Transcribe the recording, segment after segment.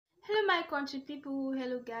my country people,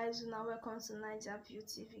 hello guys, now welcome to Niger View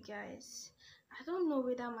TV guys. I don't know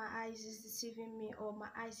whether my eyes is deceiving me or my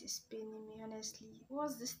eyes is paining me honestly.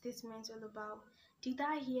 What's this statement all about? Did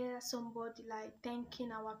I hear somebody like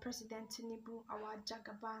thanking our president Tinubu, our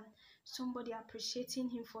Jagaban, somebody appreciating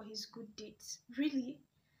him for his good deeds? Really?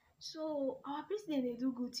 So our president they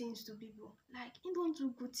do good things to people. Like he don't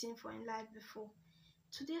do good thing for in life before.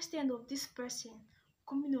 To the extent of this person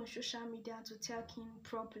coming on social media to tell him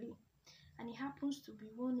properly, and he happens to be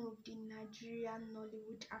one of the Nigerian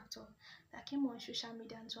Nollywood actor that came on social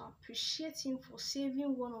media to appreciate him for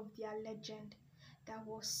saving one of their legend that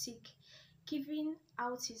was sick, giving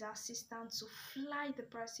out his assistant to fly the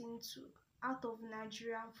person to out of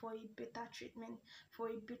Nigeria for a better treatment, for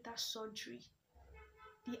a better surgery.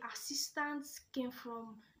 The assistant came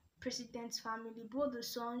from president's family, both the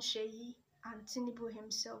son Seyi and Tinubu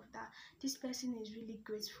himself, that this person is really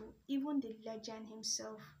grateful. Even the legend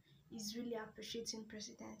himself is really appreciating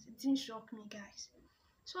president. It didn't shock me, guys.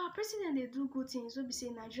 So our president they do good things. So be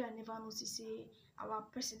say Nigeria never notice say our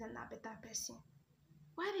president a better person.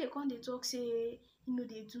 Why they come they talk say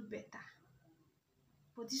they do better?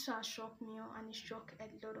 But this one shocked me and it shocked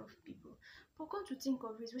a lot of people. But come to think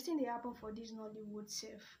of it, wetin dey happen for this Nollywood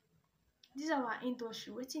sef? This our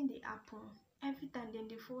industry, wetin dey happen? Every time dem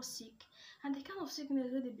dey fall sick, and the kind of sickness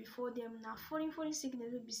wey dey before them na foreign sickness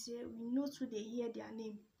wey be say we no too dey hear their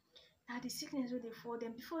name. Na the sickness wey dey for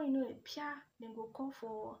them before you know it, pia dem go call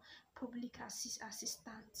for public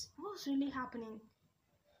assistant. What's really happening?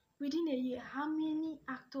 Within a year, how many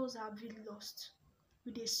actors have we lost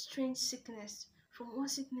with a strange sickness? From one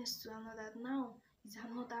sickness to another, now is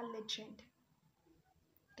another legend.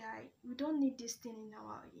 Guy, we don't need this thing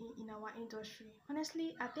in our industry.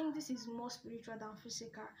 Honestly, I think this is more spiritual than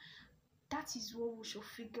physical. That is what we should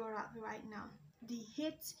figure out right now. The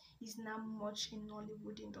hate is now much in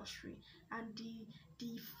Nollywood industry, and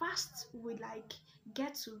the fast we like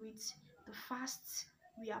get to it, the fast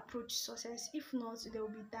we approach success. If not, they will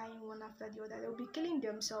be dying one after the other. They will be killing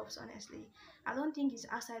themselves. Honestly, I don't think it's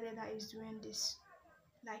outside that is doing this.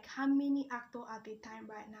 Like how many actors at a time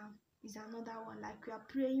right now is another one. Like we are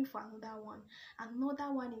praying for another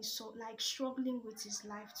one is so like struggling with his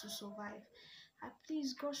life to survive.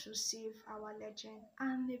 Please, God should save our legend.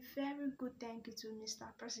 And a very good thank you to Mr.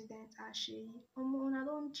 President Seyi. I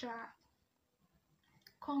don't try.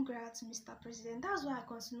 Congrats, Mr. President. That's why I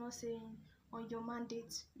continue saying, on your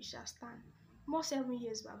mandate we shall stand. More 7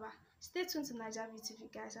 years, Baba. Stay tuned to Niger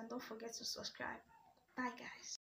TV, guys, and don't forget to subscribe. Bye, guys.